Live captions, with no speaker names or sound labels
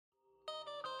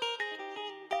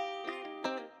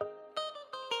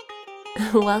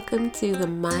Welcome to the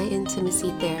My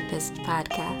Intimacy Therapist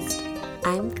podcast.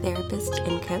 I'm therapist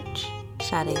and coach,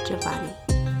 Sade Giovanni.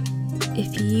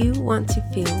 If you want to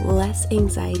feel less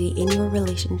anxiety in your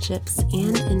relationships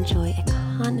and enjoy a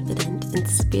confident and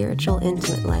spiritual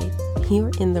intimate life,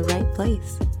 you're in the right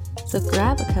place. So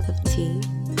grab a cup of tea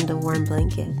and a warm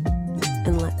blanket,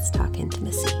 and let's talk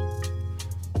intimacy.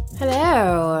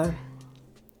 Hello.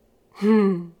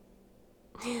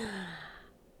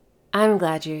 I'm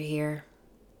glad you're here.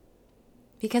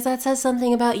 Because that says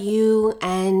something about you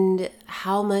and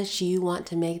how much you want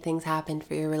to make things happen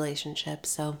for your relationship.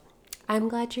 So I'm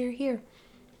glad you're here.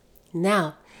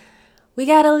 Now, we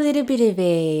got a little bit of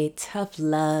a tough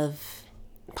love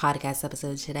podcast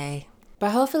episode today. But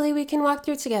hopefully we can walk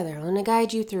through it together. I'm going to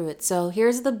guide you through it. So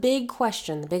here's the big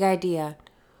question, the big idea.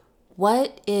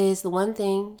 What is the one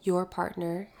thing your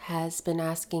partner has been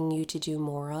asking you to do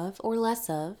more of or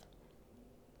less of?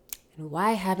 And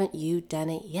why haven't you done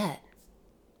it yet?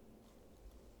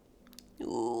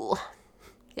 Ooh,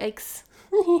 yikes.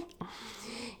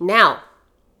 Now,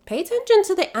 pay attention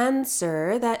to the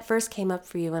answer that first came up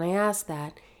for you when I asked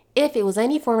that. If it was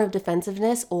any form of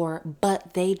defensiveness or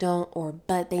but they don't or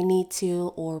but they need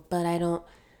to or but I don't,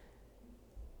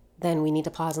 then we need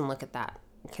to pause and look at that.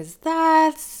 Because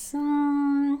that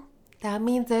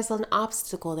means there's an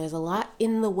obstacle. There's a lot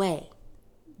in the way.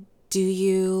 Do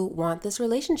you want this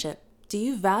relationship? Do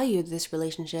you value this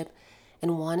relationship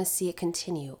and want to see it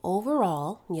continue?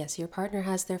 Overall, yes, your partner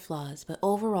has their flaws, but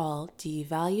overall, do you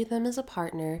value them as a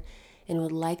partner and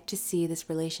would like to see this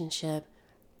relationship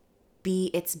be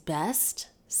its best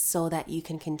so that you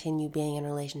can continue being in a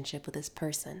relationship with this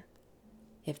person?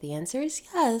 If the answer is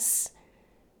yes,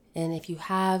 and if you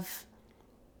have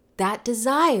that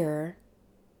desire,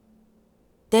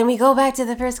 then we go back to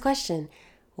the first question.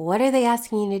 What are they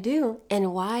asking you to do,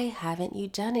 and why haven't you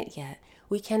done it yet?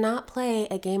 We cannot play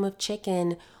a game of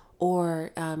chicken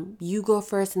or you go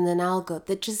first and then I'll go.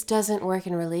 That just doesn't work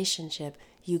in a relationship.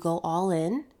 You go all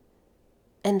in,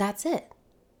 and that's it.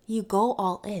 You go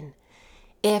all in.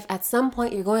 If at some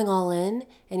point you're going all in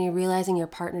and you're realizing your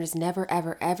partner's never,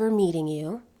 ever, ever meeting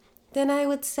you, then I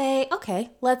would say,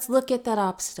 okay, let's look at that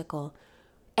obstacle.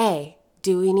 A,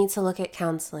 do we need to look at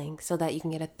counseling so that you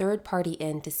can get a third party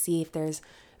in to see if there's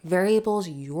variables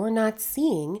you're not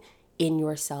seeing in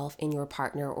yourself, in your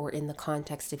partner, or in the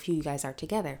context of who you guys are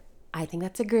together? I think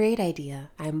that's a great idea.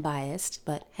 I'm biased,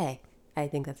 but hey, I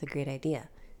think that's a great idea.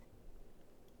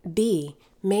 B,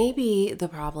 maybe the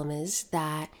problem is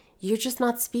that you're just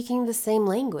not speaking the same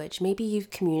language. Maybe you've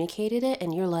communicated it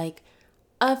and you're like,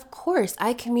 of course,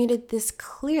 I communicated this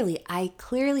clearly. I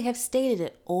clearly have stated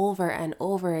it over and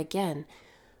over again.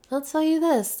 I'll tell you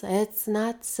this, it's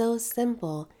not so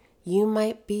simple. You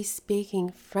might be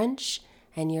speaking French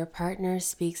and your partner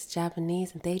speaks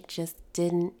Japanese and they just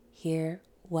didn't hear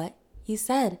what you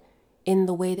said in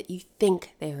the way that you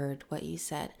think they heard what you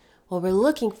said. What we're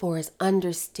looking for is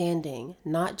understanding,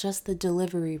 not just the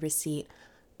delivery receipt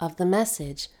of the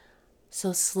message.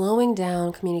 So slowing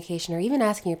down communication or even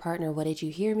asking your partner, what did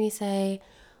you hear me say?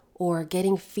 Or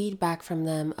getting feedback from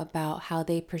them about how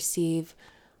they perceive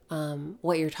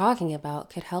what you're talking about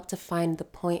could help to find the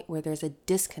point where there's a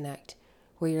disconnect,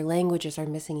 where your languages are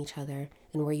missing each other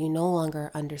and where you no longer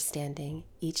are understanding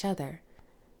each other.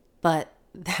 But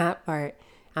that part,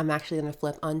 I'm actually going to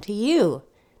flip onto you.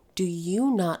 Do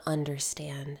you not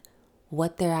understand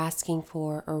what they're asking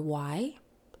for or why?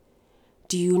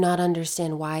 Do you not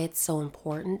understand why it's so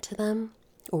important to them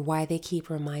or why they keep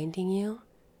reminding you?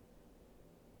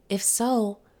 If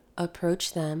so,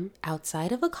 approach them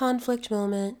outside of a conflict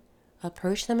moment,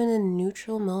 approach them in a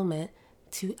neutral moment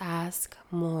to ask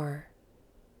more.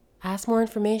 Ask more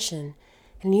information.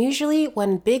 And usually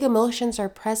when big emotions are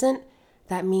present,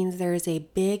 that means there is a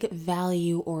big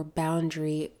value or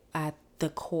boundary at the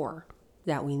core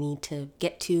that we need to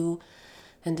get to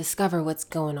and discover what's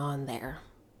going on there.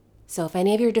 So if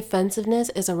any of your defensiveness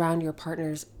is around your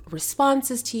partner's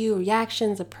responses to you,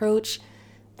 reactions, approach,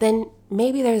 then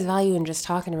maybe there's value in just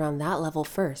talking around that level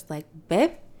first. Like,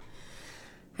 babe,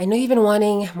 I know you've been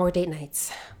wanting more date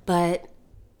nights, but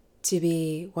to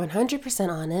be 100%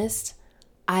 honest,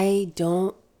 I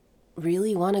don't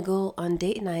really want to go on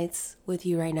date nights with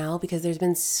you right now because there's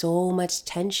been so much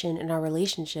tension in our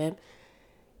relationship.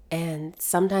 And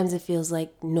sometimes it feels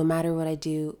like no matter what I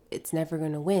do, it's never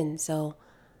going to win. So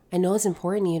I know it's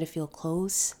important to you to feel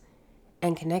close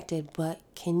and connected, but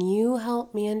can you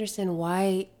help me understand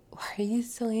why are you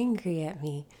so angry at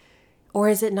me? Or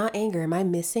is it not anger? Am I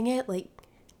missing it? Like,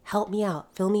 help me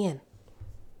out. Fill me in.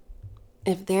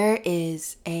 If there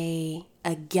is a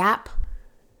gap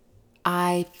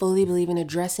I fully believe in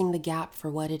addressing the gap for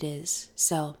what it is.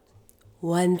 So,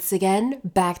 once again,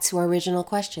 back to our original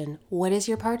question. What is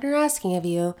your partner asking of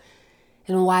you,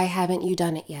 and why haven't you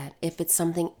done it yet? If it's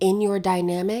something in your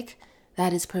dynamic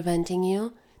that is preventing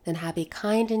you, then have a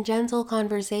kind and gentle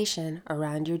conversation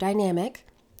around your dynamic,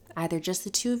 either just the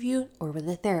two of you or with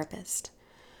a therapist.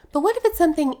 But what if it's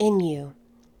something in you?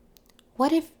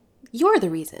 What if you're the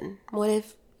reason? What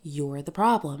if you're the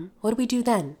problem? What do we do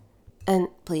then? And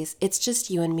please, it's just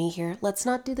you and me here. Let's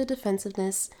not do the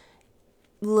defensiveness.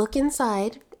 Look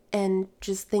inside and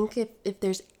just think if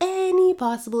there's any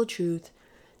possible truth,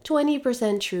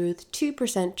 20% truth,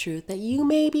 2% truth, that you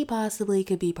maybe possibly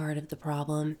could be part of the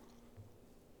problem.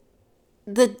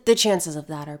 The chances of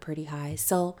that are pretty high.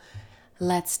 So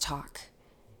let's talk.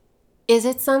 Is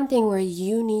it something where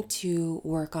you need to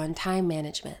work on time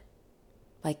management?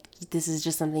 Like, this is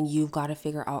just something you've got to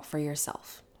figure out for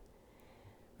yourself.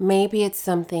 Maybe it's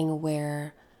something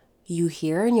where you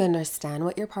hear and you understand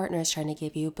what your partner is trying to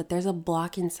give you, but there's a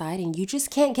block inside and you just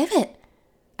can't give it.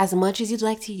 As much as you'd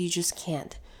like to, you just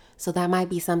can't. So that might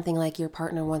be something like your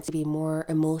partner wants to be more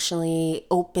emotionally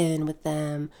open with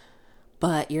them,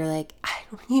 but you're like, I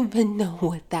don't even know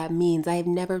what that means. I've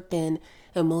never been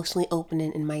emotionally open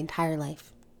in my entire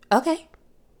life. Okay.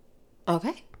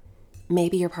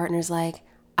 Maybe your partner's like,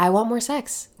 I want more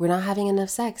sex. We're not having enough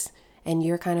sex. And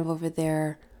you're kind of over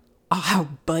there, oh,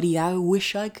 buddy, I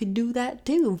wish I could do that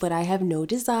too, but I have no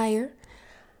desire.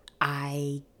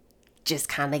 I just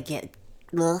kind of get,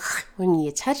 ugh, when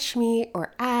you touch me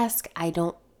or ask, I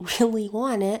don't really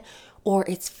want it, or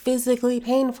it's physically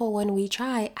painful when we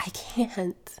try. I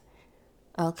can't.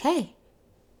 Okay.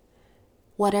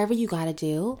 Whatever you got to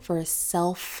do for a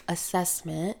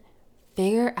self-assessment,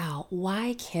 figure out,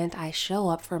 why can't I show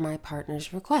up for my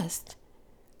partner's request?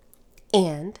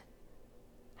 And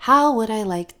how would I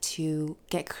like to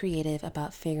get creative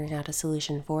about figuring out a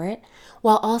solution for it,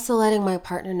 while also letting my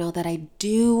partner know that I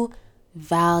do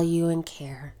value and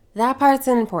care? That part's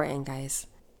important, guys,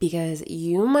 because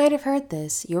you might have heard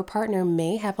this. Your partner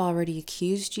may have already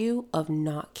accused you of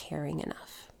not caring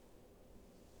enough.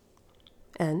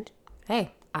 And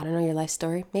hey, I don't know your life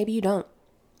story. Maybe you don't.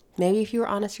 Maybe if you were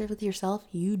honest with yourself,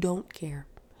 you don't care.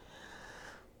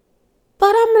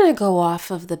 But I'm going to go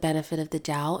off of the benefit of the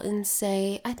doubt and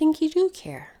say, I think you do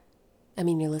care. I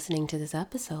mean, you're listening to this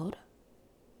episode.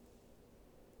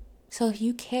 So if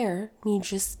you care, and you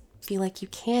just feel like you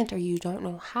can't or you don't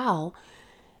know how,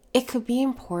 it could be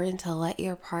important to let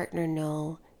your partner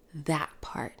know that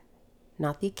part.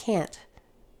 Not the can't,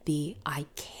 the I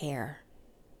care.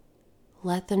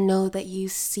 Let them know that you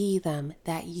see them,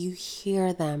 that you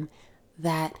hear them,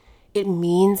 that it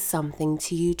means something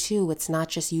to you too. It's not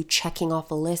just you checking off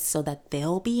a list so that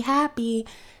they'll be happy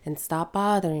and stop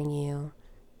bothering you.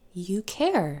 You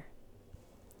care.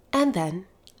 And then,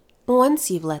 once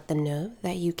you've let them know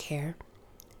that you care,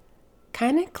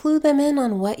 kind of clue them in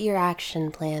on what your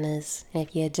action plan is. And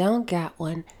if you don't got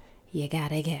one, you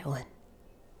gotta get one.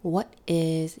 What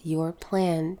is your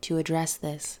plan to address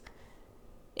this?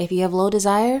 If you have low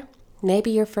desire, maybe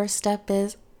your first step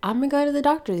is, I'm going to go to the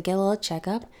doctor to get a little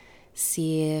checkup,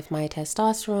 see if my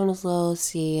testosterone is low,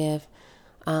 see if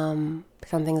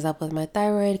something's up with my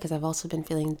thyroid, because I've also been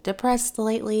feeling depressed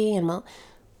lately. And well,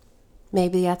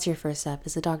 maybe that's your first step,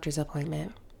 is a doctor's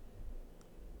appointment.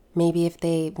 Maybe if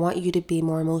they want you to be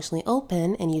more emotionally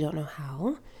open and you don't know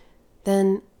how,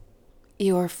 then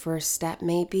your first step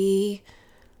may be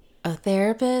a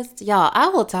therapist. Y'all, I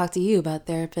will talk to you about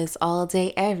therapists all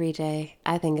day, every day.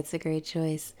 I think it's a great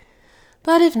choice.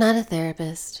 But if not a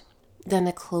therapist, then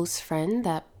a close friend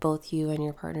that both you and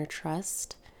your partner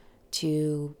trust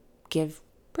to give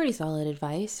pretty solid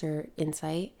advice or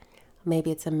insight. Maybe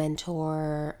it's a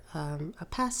mentor, a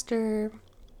pastor,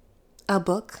 a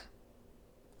book,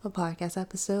 a podcast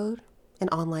episode, an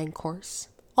online course.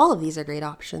 All of these are great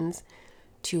options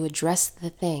to address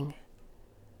the thing.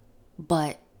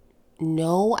 But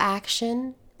no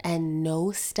action and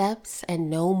no steps and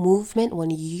no movement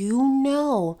when you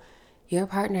know your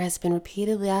partner has been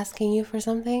repeatedly asking you for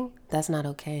something, that's not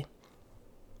okay.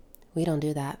 We don't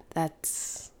do that.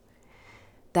 That's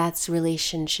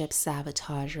relationship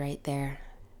sabotage right there.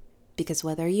 Because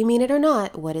whether you mean it or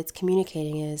not, what it's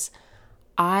communicating is,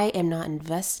 I am not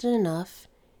invested enough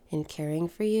in caring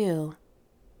for you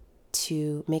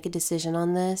to make a decision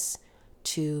on this,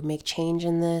 to make change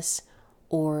in this,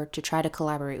 or to try to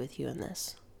collaborate with you in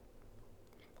this.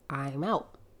 I'm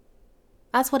out.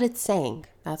 That's what it's saying.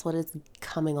 That's what it's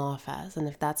coming off as. And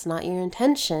if that's not your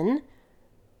intention,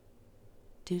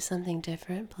 do something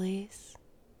different, please.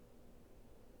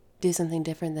 Do something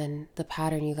different than the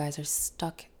pattern you guys are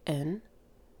stuck in.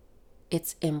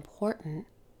 It's important.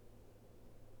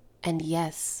 And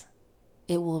yes,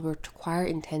 it will require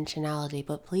intentionality,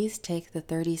 but please take the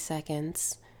 30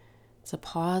 seconds to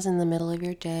pause in the middle of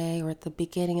your day or at the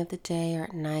beginning of the day or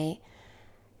at night.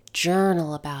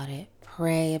 Journal about it,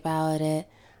 pray about it,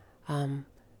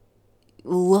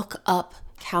 look up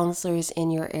counselors in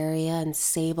your area and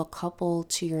save a couple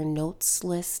to your notes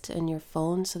list in your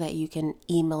phone so that you can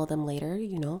email them later,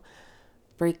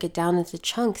 break it down into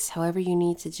chunks, however you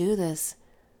need to do this.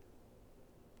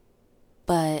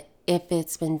 But if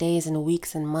it's been days and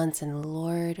weeks and months and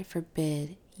Lord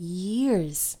forbid,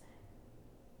 years,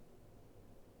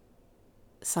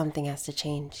 something has to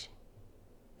change.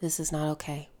 This is not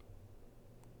okay.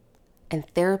 And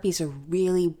therapy is a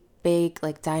really big,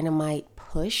 dynamite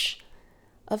push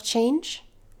of change,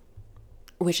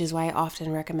 which is why I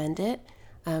often recommend it.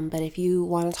 But if you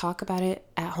want to talk about it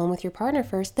at home with your partner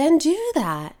first, then do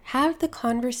that. Have the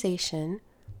conversation,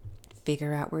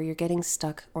 figure out where you're getting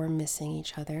stuck or missing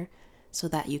each other so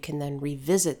that you can then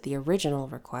revisit the original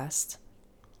request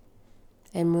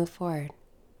and move forward.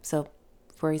 So,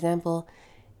 for example,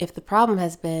 if the problem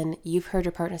has been you've heard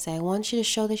your partner say, I want you to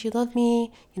show that you love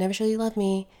me, you never show you love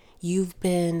me, you've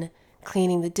been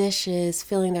cleaning the dishes,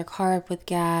 filling their car up with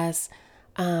gas,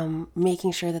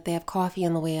 making sure that they have coffee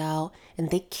on the way out,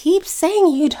 and they keep saying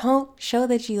you don't show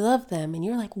that you love them, and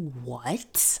you're like,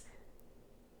 what?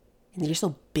 And you're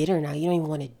so bitter now, you don't even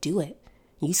want to do it.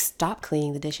 You stop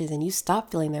cleaning the dishes and you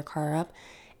stop filling their car up,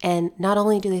 and not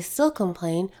only do they still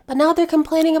complain, but now they're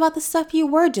complaining about the stuff you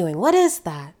were doing. What is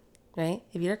that? Right?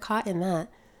 If you're caught in that,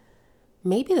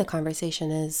 maybe the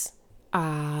conversation is,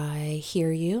 I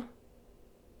hear you.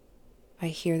 I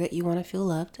hear that you want to feel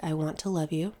loved. I want to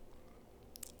love you.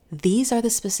 These are the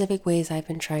specific ways I've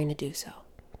been trying to do so.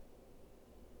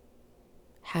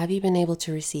 Have you been able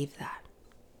to receive that?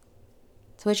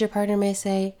 To which your partner may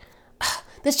say,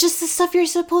 that's just the stuff you're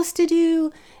supposed to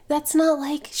do. That's not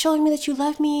like showing me that you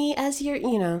love me as you're,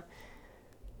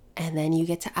 And then you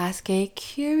get to ask a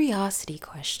curiosity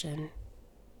question.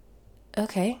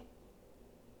 Okay,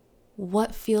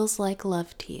 what feels like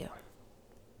love to you?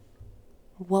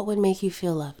 What would make you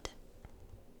feel loved?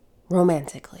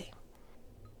 Romantically.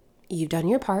 You've done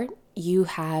your part. You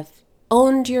have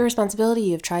owned your responsibility.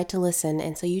 You've tried to listen.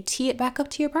 And so you tee it back up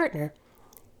to your partner.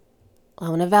 I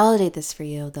want to validate this for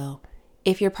you, though.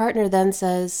 If your partner then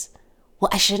says, well,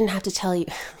 I shouldn't have to tell you,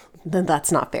 then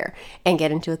that's not fair. And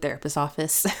get into a therapist's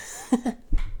office.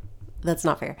 That's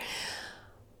not fair.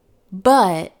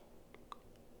 But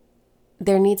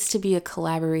there needs to be a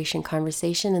collaboration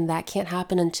conversation, and that can't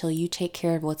happen until you take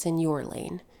care of what's in your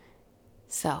lane.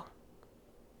 So,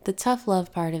 the tough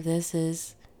love part of this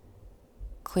is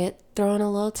quit throwing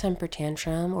a little temper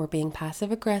tantrum or being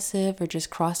passive aggressive or just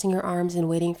crossing your arms and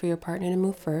waiting for your partner to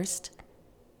move first.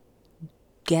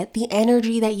 Get the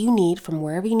energy that you need from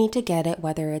wherever you need to get it,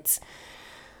 whether it's,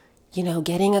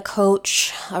 getting a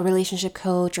coach, a relationship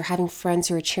coach, or having friends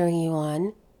who are cheering you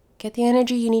on. Get the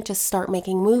energy you need to start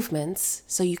making movements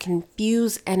so you can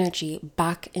fuse energy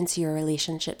back into your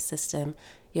relationship system,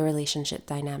 your relationship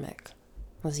dynamic.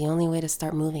 It was the only way to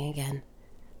start moving again.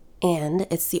 And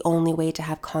it's the only way to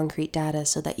have concrete data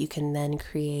so that you can then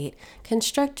create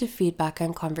constructive feedback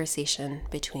and conversation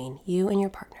between you and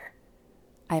your partner.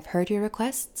 I've heard your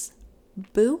requests.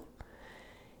 Boo.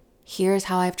 Here's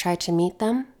how I've tried to meet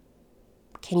them.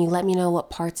 Can you let me know what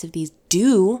parts of these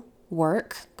do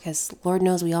work? Because Lord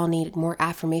knows we all need more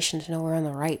affirmation to know we're on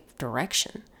the right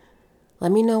direction.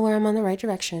 Let me know where I'm on the right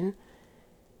direction.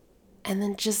 And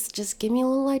then just give me a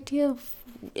little idea of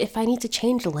if I need to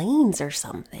change lanes or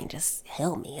something. Just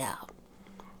help me out.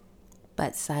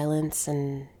 But silence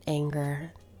and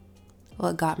anger,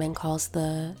 what Gottman calls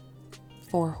the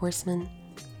 4 horsemen,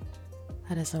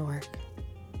 that doesn't work.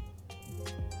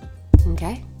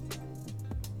 Okay?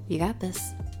 You got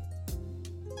this.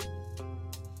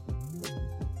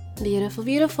 Beautiful,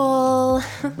 beautiful.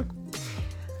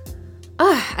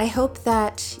 I hope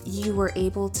that you were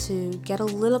able to get a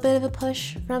little bit of a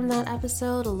push from that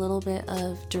episode, a little bit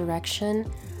of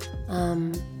direction.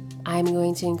 I'm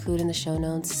going to include in the show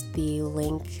notes the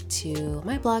link to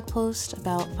my blog post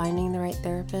about finding the right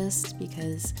therapist,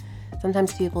 because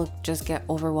sometimes people just get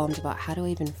overwhelmed about how do I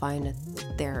even find a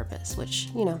therapist, which,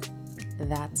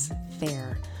 that's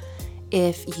fair.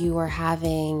 If you are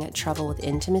having trouble with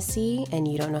intimacy and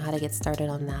you don't know how to get started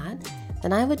on that,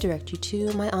 then I would direct you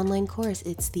to my online course.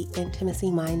 It's the Intimacy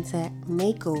Mindset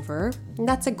Makeover. And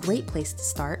that's a great place to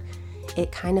start.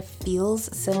 It kind of feels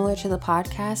similar to the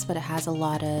podcast, but it has a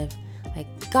lot of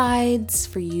guides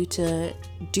for you to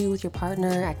do with your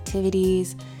partner,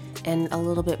 activities, and a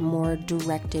little bit more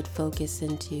directed focus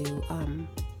into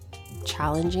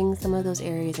challenging some of those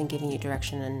areas and giving you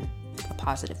direction in a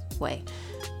positive way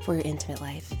for your intimate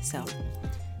life. So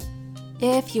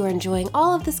if you're enjoying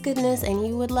all of this goodness and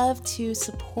you would love to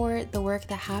support the work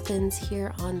that happens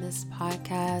here on this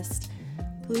podcast,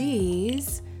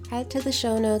 please head to the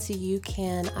show notes. You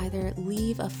can either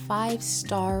leave a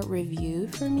 5-star review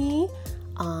for me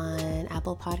on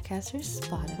Apple Podcasts or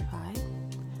Spotify,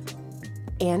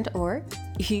 and or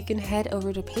you can head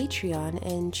over to Patreon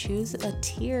and choose a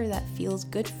tier that feels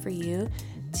good for you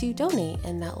to donate,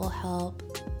 and that will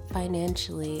help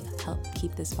financially help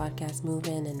keep this podcast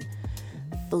moving and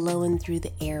flowing through the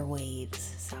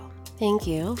airwaves. So thank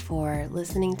you for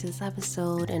listening to this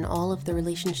episode and all of the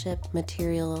relationship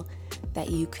material that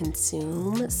you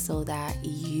consume so that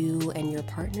you and your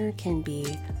partner can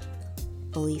be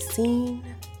fully seen,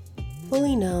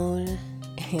 fully known,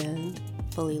 and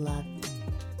fully loved.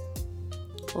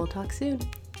 We'll talk soon.